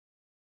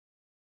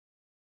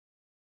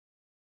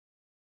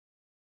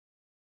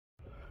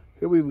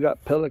Here we've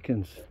got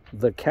Pelicans,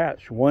 the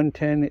Catch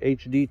 110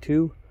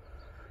 HD2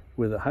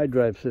 with a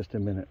hydryve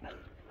system in it.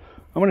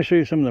 I'm going to show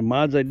you some of the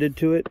mods I did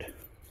to it.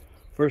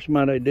 First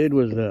mod I did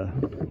was,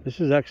 this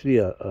is actually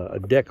a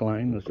deck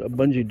line, it's a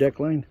bungee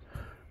deck line,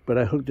 but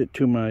I hooked it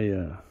to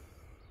my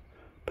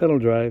pedal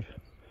drive,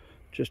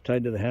 just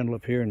tied to the handle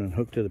up here and then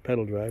hooked to the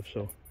pedal drive,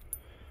 so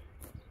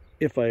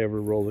if I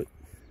ever roll it,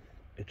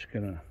 it's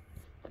gonna,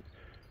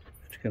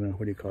 what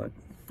do you call it,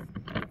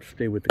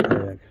 stay with the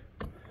kayak.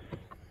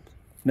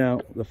 Now,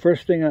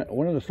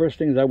 one of the first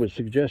things I would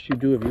suggest you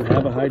do if you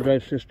have a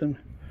hydryve system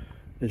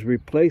is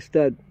replace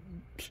that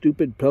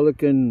stupid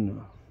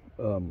Pelican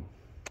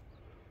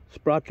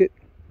sprocket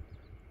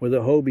with a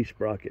Hobie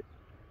sprocket.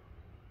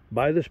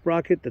 Buy the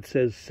sprocket that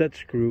says set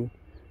screw,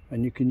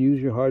 and you can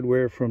use your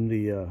hardware from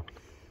the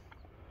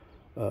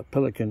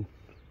Pelican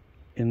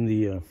in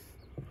the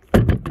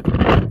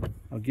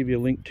I'll give you a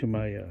link to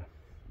my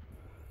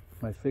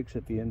my fix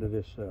at the end of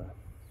this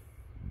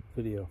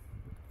video.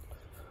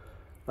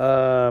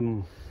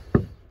 I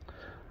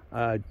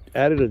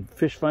added a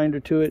fish finder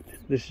to it.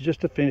 This is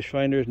just a fish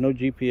finder, no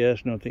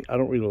GPS, nothing. I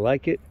don't really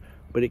like it,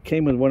 but it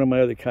came with one of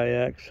my other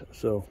kayaks,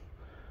 so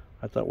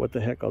I thought, what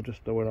the heck, I'll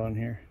just throw it on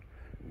here.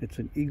 It's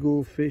an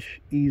Eagle Fish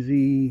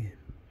Easy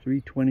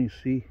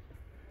 320C.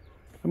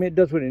 I mean, it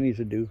does what it needs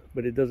to do,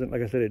 but it doesn't,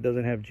 like I said, it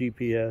doesn't have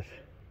GPS.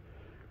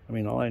 I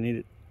mean, all I need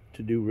it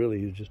to do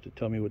really is just to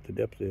tell me what the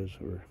depth is,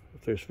 or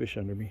if there's fish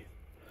under me.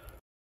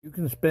 You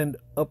can spend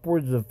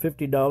upwards of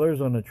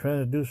 $50 on a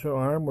transducer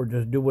arm, or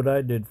just do what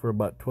I did for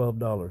about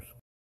 $12.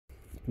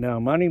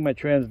 Now, mounting my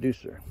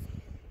transducer.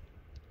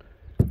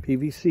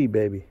 PVC,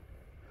 baby.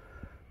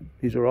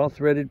 These are all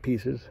threaded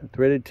pieces. A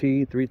threaded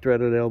T, 3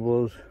 threaded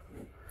elbows,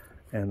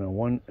 and a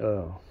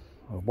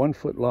 1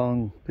 foot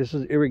long. This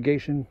is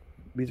irrigation.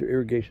 These are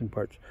irrigation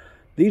parts.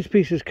 These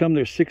pieces come,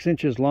 they're 6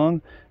 inches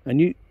long,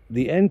 and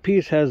the end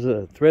piece has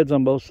threads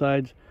on both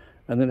sides,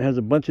 and then it has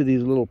a bunch of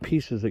these little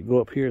pieces that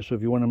go up here, so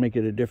if you want to make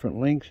it a different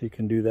length, you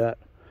can do that.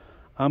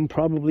 I'm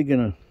probably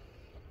going to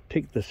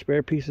take the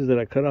spare pieces that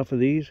I cut off of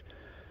these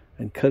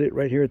and cut it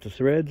right here at the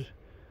threads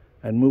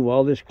and move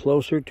all this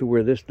closer to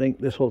where this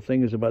whole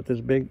thing is about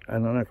this big,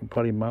 and then I can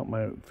probably mount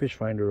my fish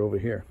finder over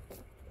here.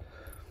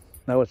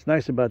 Now, what's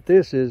nice about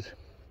this is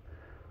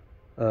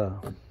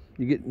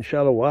you get in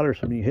shallow water,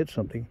 so when you hit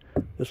something,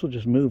 this will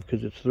just move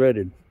because it's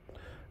threaded.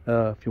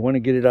 If you want to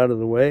get it out of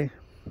the way,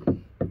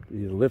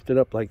 you lift it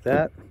up like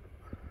that,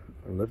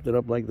 or lift it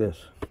up like this.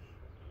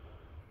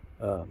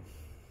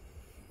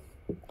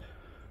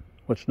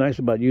 What's nice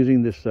about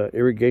using this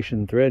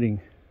irrigation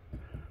threading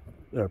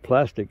or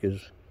plastic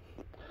is,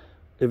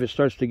 if it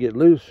starts to get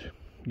loose,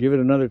 give it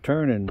another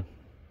turn and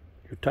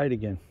you're tight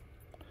again.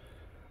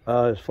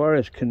 As far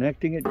as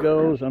connecting it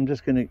goes, I'm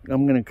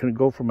gonna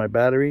go for my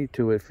battery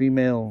to a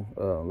female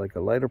like a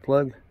lighter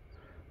plug.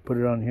 Put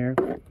it on here.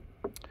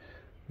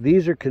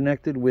 These are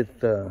connected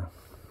with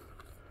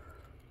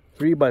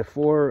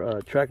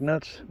 3x4 track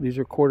nuts. These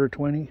are 1/4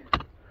 20.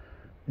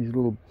 These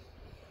little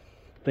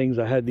things,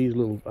 I had these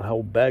a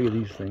whole bag of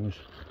these things.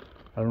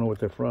 I don't know what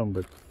they're from,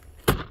 but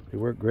they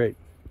work great.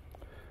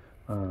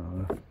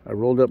 I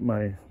rolled up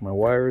my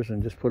wires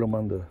and just put them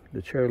on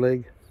the chair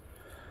leg.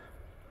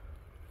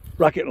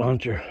 Rocket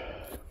launcher.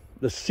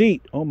 The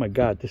seat, oh my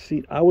God, the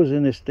seat. I was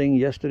in this thing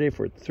yesterday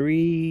for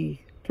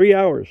three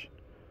hours.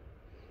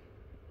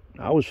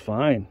 I was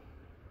fine.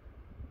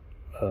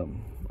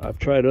 I've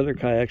tried other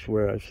kayaks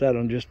where I sat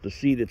on just the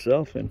seat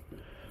itself, and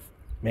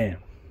man,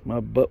 my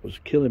butt was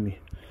killing me.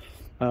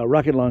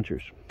 Rocket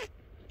launchers.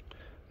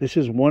 This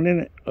is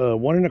 1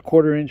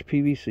 1/4 inch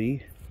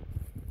PVC.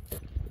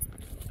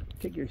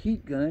 Take your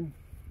heat gun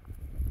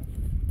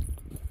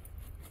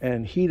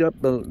and heat up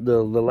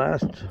the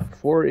last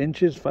 4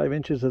 inches, 5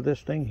 inches of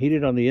this thing. Heat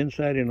it on the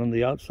inside and on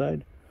the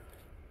outside.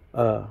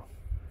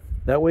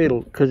 That way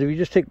because if you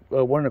just take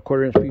 1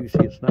 1/4 inch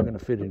PVC, it's not going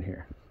to fit in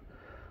here.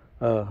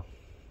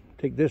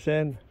 Take this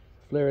end,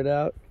 flare it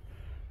out,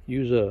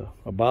 use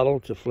a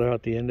bottle to flare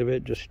out the end of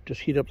it.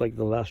 Just heat up like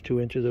the last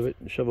 2 inches of it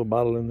and shove a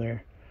bottle in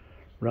there,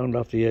 round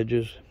off the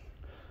edges.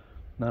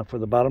 Now for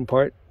the bottom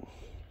part,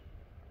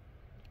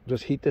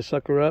 just heat this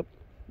sucker up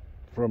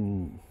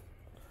from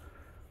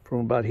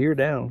about here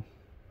down,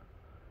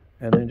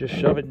 and then just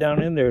shove it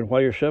down in there, and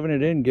while you're shoving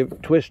it in,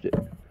 twist it.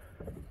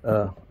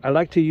 I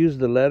like to use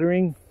the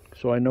lettering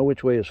so I know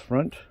which way is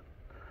front.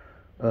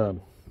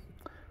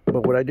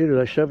 But what I did is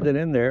I shoved it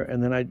in there,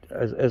 and then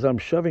as I'm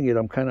shoving it,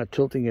 I'm kind of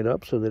tilting it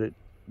up so that it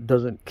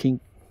doesn't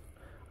kink.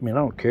 I mean, I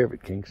don't care if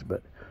it kinks,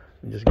 but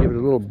just give it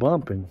a little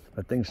bump and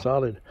that thing's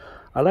solid.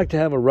 I like to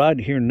have a rod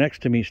here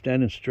next to me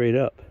standing straight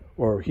up,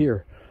 or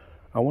here.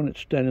 I want it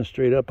standing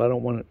straight up. I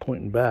don't want it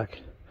pointing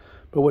back.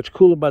 But what's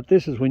cool about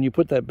this is when you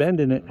put that bend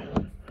in it,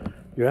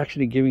 you're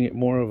actually giving it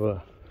more of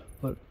a,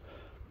 look,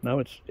 now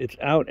it's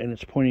out and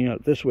it's pointing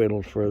out this way a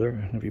little further.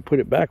 And if you put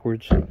it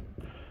backwards,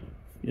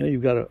 you know,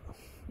 you've got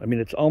I mean,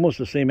 it's almost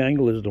the same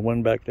angle as the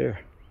one back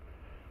there,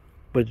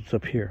 but it's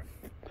up here.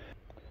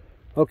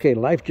 Okay,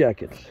 life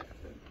jackets.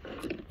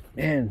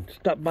 Man,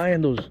 stop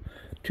buying those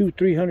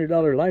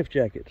 $200-300 life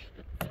jackets.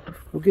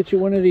 we'll get you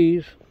one of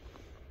these.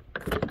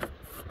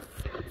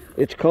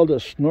 It's called a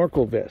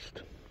snorkel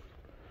vest.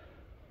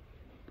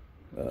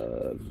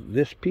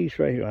 This piece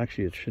right here,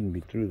 actually it shouldn't be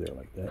through there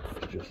like that.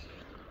 It's just,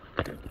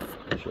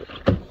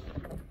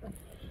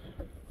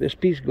 this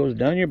piece goes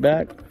down your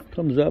back,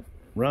 comes up,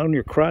 around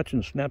your crotch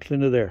and snaps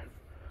into there.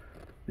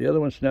 The other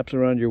one snaps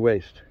around your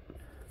waist.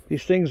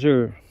 These things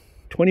are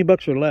 20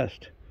 bucks or less.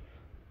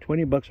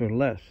 20 bucks or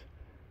less.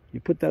 You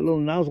put that little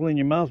nozzle in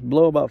your mouth,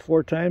 blow about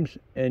 4 times,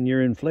 and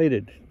you're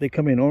inflated. They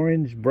come in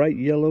orange, bright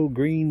yellow,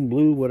 green,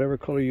 blue, whatever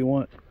color you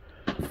want.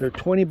 They're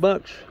 20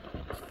 bucks.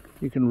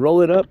 You can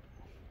roll it up.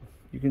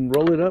 You can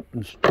roll it up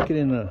and stick it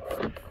in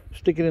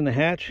the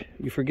hatch.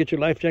 You forget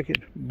your life jacket,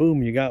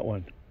 boom, you got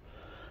one.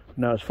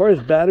 Now, as far as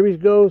batteries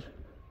go.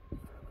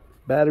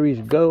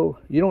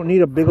 You don't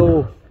need a big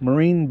old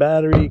marine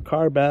battery,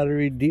 car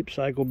battery, deep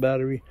cycle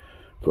battery.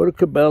 Go to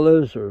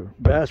Cabela's or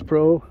Bass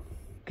Pro.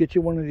 Get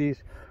you one of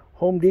these.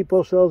 Home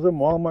Depot sells them.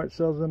 Walmart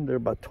sells them. They're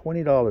about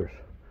 $20.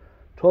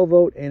 12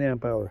 volt, 8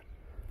 amp hour.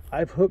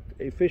 I've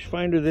hooked a fish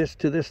finder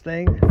to this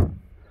thing.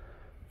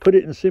 Put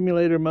it in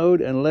simulator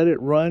mode and let it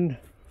run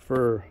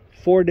for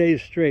 4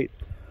 days straight.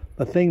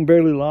 The thing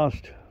barely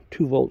lost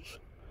 2 volts.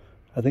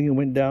 I think it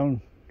went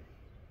down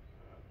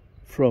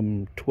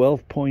from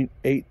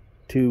 12.8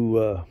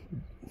 to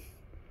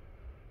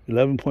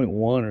 11.1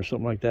 or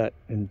something like that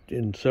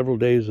in several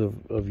days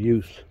of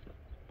use.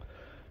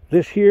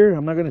 This here,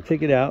 I'm not going to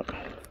take it out.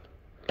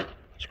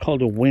 It's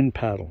called a wind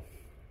paddle.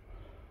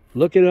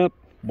 Look it up,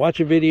 watch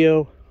a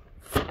video,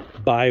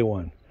 buy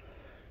one.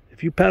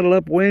 If you paddle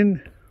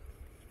upwind,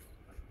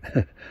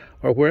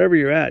 or wherever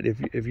you're at,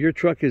 if your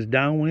truck is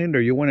downwind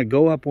or you want to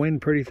go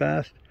upwind pretty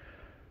fast,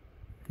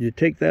 you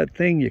take that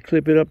thing, you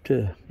clip it up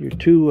to your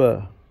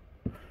 2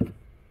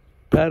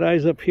 pad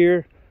eyes up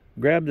here,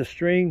 grab the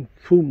string,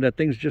 boom, that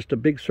thing's just a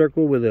big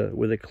circle with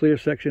a clear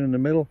section in the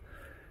middle.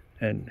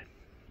 And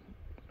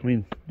I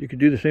mean, you could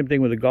do the same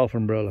thing with a golf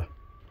umbrella,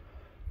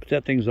 but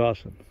that thing's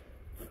awesome.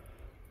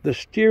 The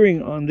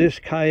steering on this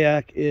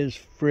kayak is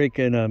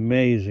freaking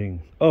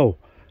amazing. Oh,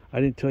 I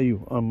didn't tell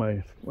you, on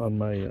my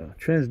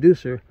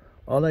transducer,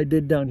 all I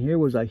did down here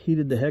was I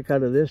heated the heck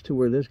out of this to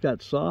where this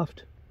got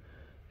soft,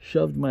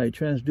 shoved my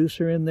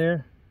transducer in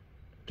there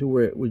to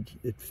where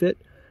it fit.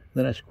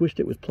 Then I squished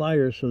it with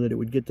pliers so that it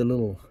would get the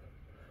little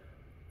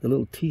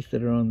teeth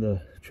that are on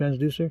the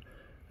transducer.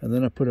 And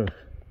then I put a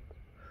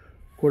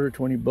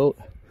 1/4 bolt.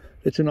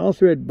 It's an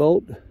all-thread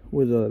bolt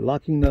with a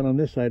locking nut on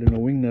this side and a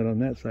wing nut on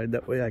that side.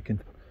 That way I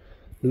can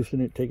loosen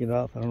it, take it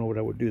off. I don't know what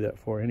I would do that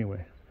for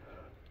anyway.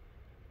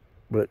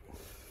 But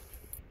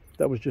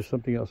that was just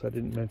something else I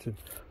didn't mention.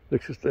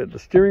 The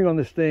steering on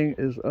this thing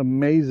is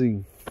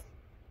amazing.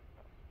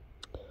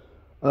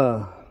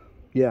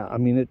 Yeah, I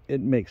mean, it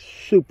makes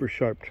super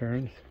sharp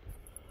turns.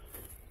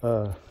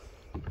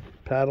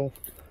 Paddle.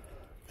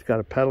 It's got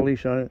a paddle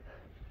leash on it.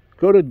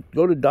 Go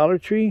to Dollar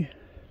Tree.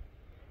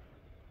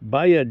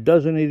 Buy a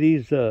dozen of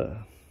these.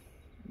 What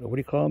do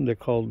you call them? They're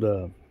called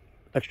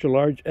extra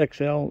large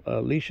XL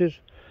leashes.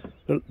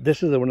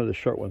 This is one of the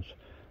short ones.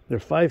 They're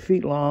 5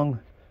 feet long.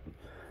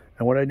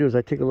 And what I do is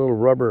I take a little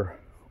rubber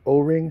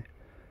O-ring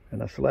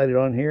and I slide it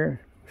on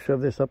here.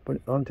 Shove this up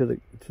onto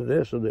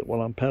this so that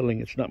while I'm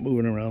paddling, it's not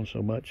moving around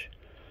so much.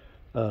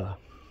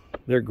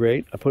 They're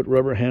great. I put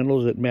rubber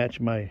handles that match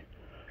my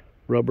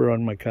rubber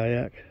on my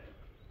kayak.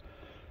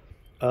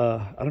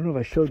 I don't know if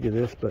I showed you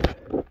this, but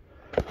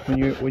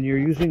when you're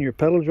using your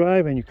pedal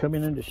drive and you're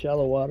coming into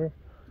shallow water,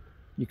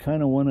 you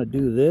kind of want to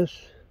do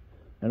this,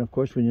 and of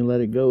course when you let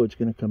it go, it's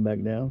going to come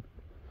back down.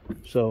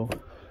 So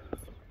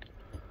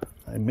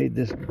I made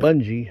this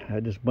bungee. I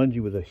had this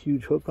bungee with a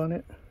huge hook on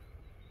it.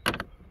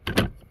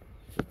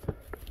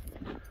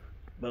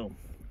 Boom,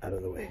 out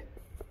of the way.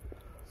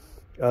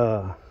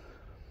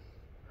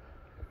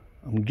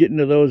 I'm getting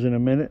to those in a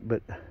minute,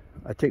 but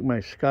I take my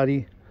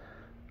Scotty.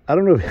 I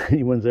don't know if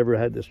anyone's ever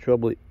had this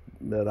trouble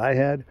that I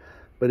had,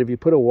 but if you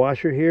put a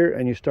washer here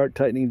and you start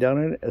tightening down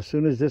on it, as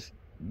soon as this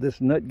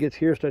nut gets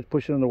here, starts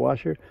pushing on the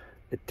washer,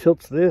 it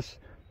tilts this,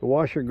 the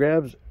washer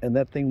grabs, and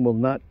that thing will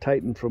not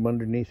tighten from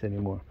underneath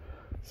anymore.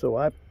 So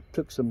I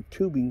took some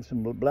tubing,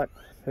 some black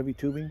heavy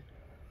tubing,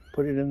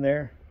 put it in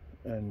there,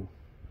 and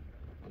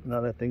now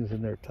that thing's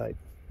in there tight.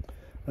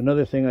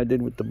 Another thing I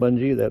did with the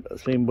bungee, that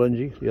same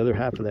bungee, the other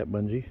half of that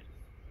bungee,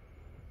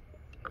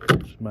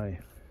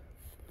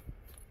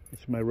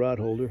 it's my rod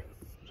holder,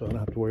 so I don't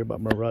have to worry about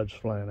my rods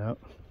flying out.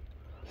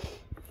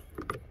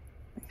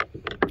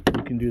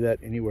 You can do that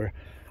anywhere.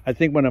 I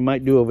think what I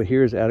might do over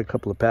here is add a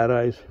couple of pad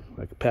eyes,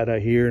 like a pad eye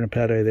here and a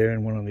pad eye there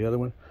and one on the other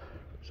one,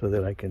 so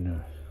that I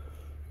can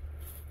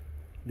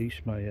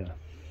leash my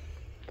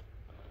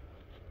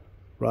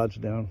rods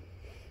down.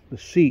 The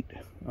seat,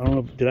 I don't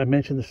know, did I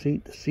mention the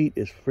seat? The seat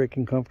is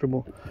freaking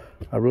comfortable.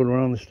 I rode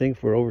around this thing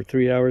for over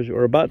 3 hours,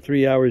 or about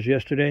 3 hours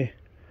yesterday.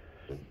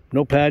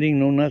 No padding,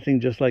 no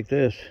nothing, just like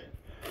this.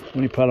 The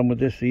only problem with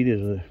this seat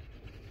is the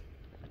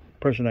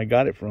person I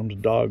got it from's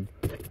dog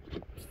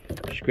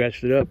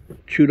scratched it up,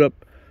 chewed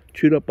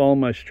up all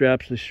my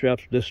straps. This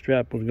strap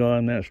was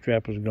gone, that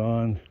strap was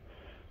gone.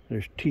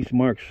 There's teeth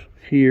marks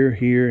here,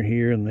 here,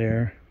 here, and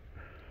there.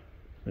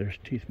 There's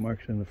teeth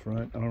marks in the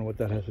front. I don't know what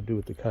that has to do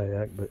with the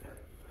kayak, but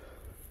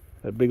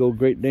that big old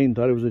Great Dane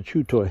thought it was a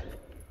chew toy.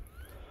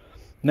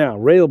 Now,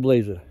 Rail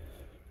Blazer.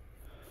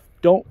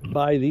 Don't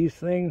buy these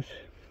things.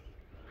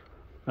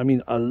 I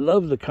mean, I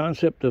love the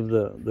concept of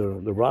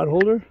the rod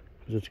holder,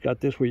 because it's got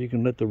this where you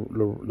can let the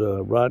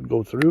rod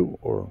go through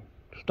or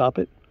stop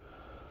it.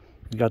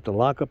 You got the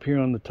lock up here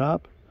on the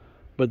top,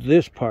 but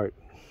this part,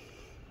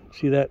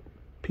 see that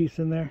piece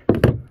in there?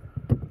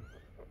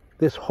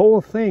 This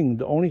whole thing,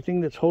 the only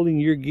thing that's holding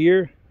your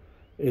gear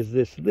is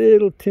this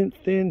little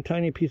thin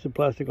tiny piece of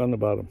plastic on the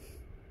bottom.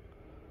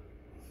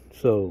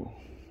 So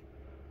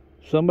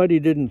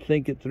somebody didn't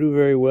think it through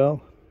very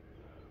well.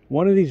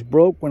 One of these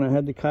broke when I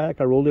had the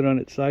kayak. I rolled it on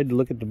its side to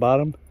look at the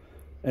bottom,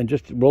 and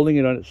just rolling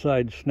it on its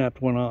side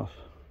snapped one off.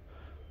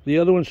 The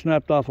other one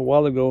snapped off a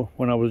while ago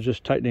when I was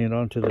just tightening it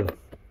onto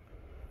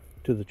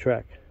the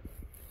track.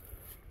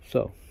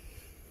 So,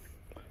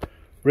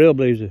 Rail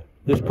Blazer.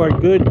 This part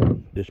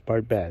good, this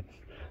part bad.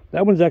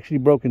 That one's actually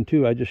broken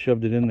too. I just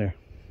shoved it in there.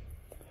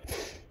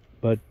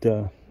 But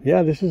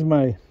yeah, this is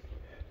my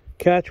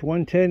Catch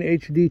 110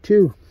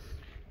 HD2.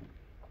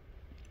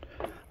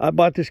 I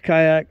bought this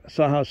kayak,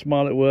 saw how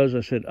small it was. I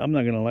said, I'm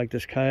not going to like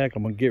this kayak.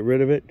 I'm going to get rid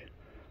of it.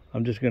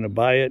 I'm just going to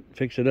buy it,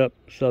 fix it up,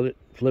 sell it,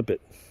 flip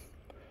it.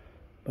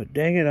 But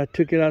dang it, I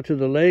took it out to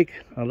the lake.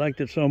 I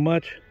liked it so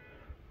much,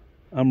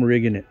 I'm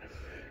rigging it,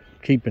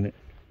 keeping it.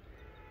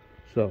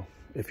 So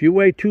if you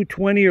weigh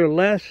 220 or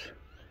less,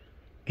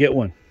 get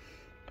one.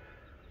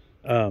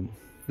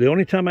 The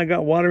only time I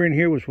got water in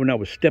here was when I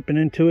was stepping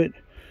into it,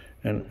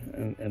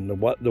 and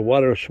the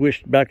water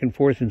swished back and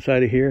forth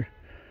inside of here.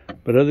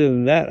 But other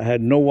than that, I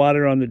had no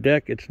water on the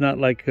deck. It's not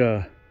like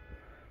the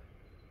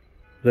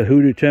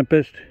Hoodoo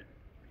Tempest.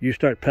 You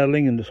start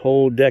pedaling and this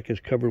whole deck is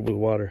covered with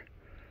water.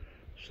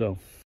 So,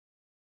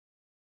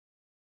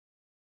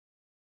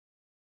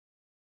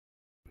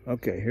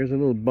 okay, here's a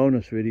little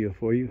bonus video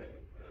for you.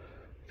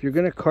 If you're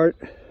gonna cart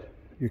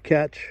your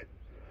Catch,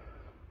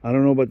 I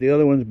don't know about the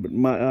other ones, but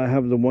I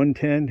have the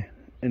 110,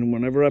 and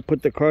whenever I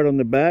put the cart on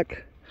the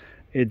back,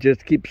 it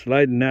just keeps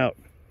sliding out.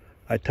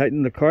 I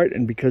tighten the cart,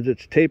 and because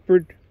it's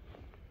tapered,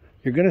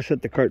 you're gonna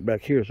set the cart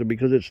back here, so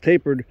because it's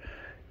tapered,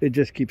 it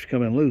just keeps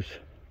coming loose.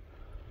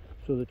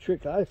 So the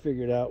trick I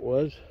figured out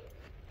was,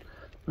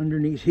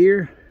 underneath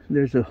here,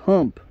 there's a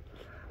hump.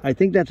 I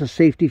think that's a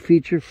safety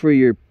feature for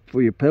your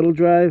pedal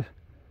drive,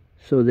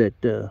 so that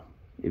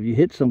if you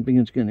hit something,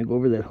 it's gonna go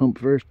over that hump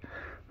first.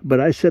 But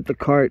I set the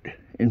cart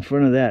in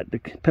front of that. The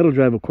pedal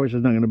drive, of course,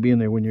 is not gonna be in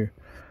there when you're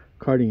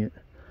carting it.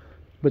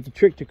 But the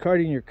trick to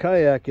carting your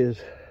kayak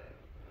is,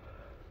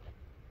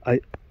 they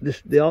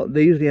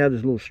usually have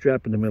this little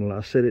strap in the middle.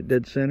 I'll set it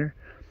dead center,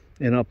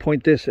 and I'll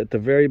point this at the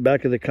very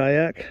back of the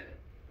kayak.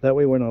 That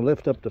way when I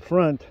lift up the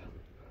front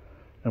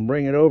and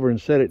bring it over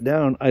and set it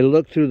down, I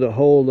look through the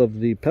hole of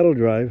the pedal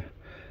drive,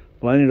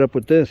 line it up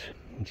with this,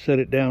 and set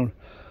it down.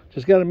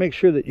 Just got to make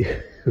sure that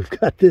you've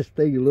got this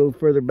thing a little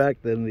further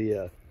back than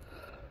the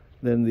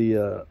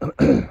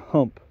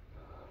hump.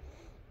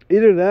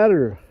 Either that,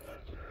 or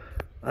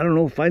I don't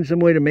know, find some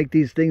way to make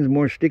these things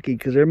more sticky,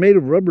 because they're made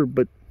of rubber,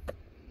 but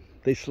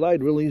they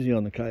slide real easy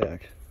on the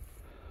kayak.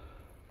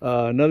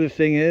 Another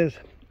thing is,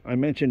 I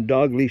mentioned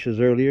dog leashes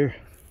earlier,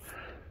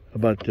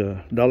 about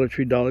Dollar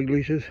Tree dog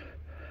leashes.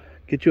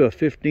 Get you a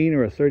 15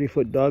 or a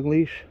 30-foot dog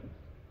leash,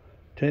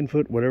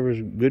 10-foot, whatever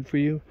is good for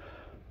you.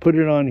 Put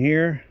it on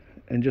here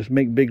and just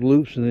make big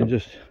loops, and then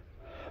just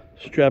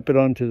strap it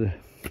onto the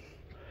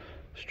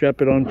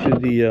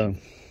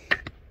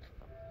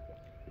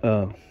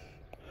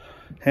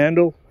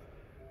handle,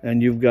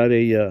 and you've got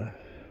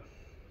a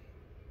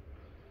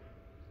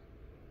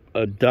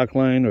dock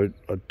line or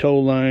a tow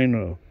line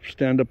or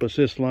stand-up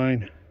assist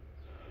line,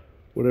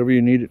 whatever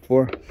you need it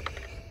for.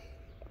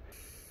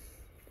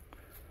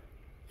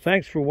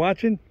 Thanks for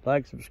watching.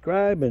 Like,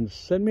 subscribe, and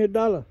send me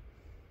 $1.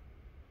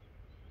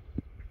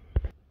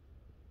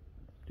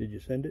 Did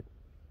you send it?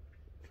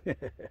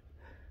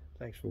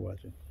 Thanks for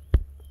watching.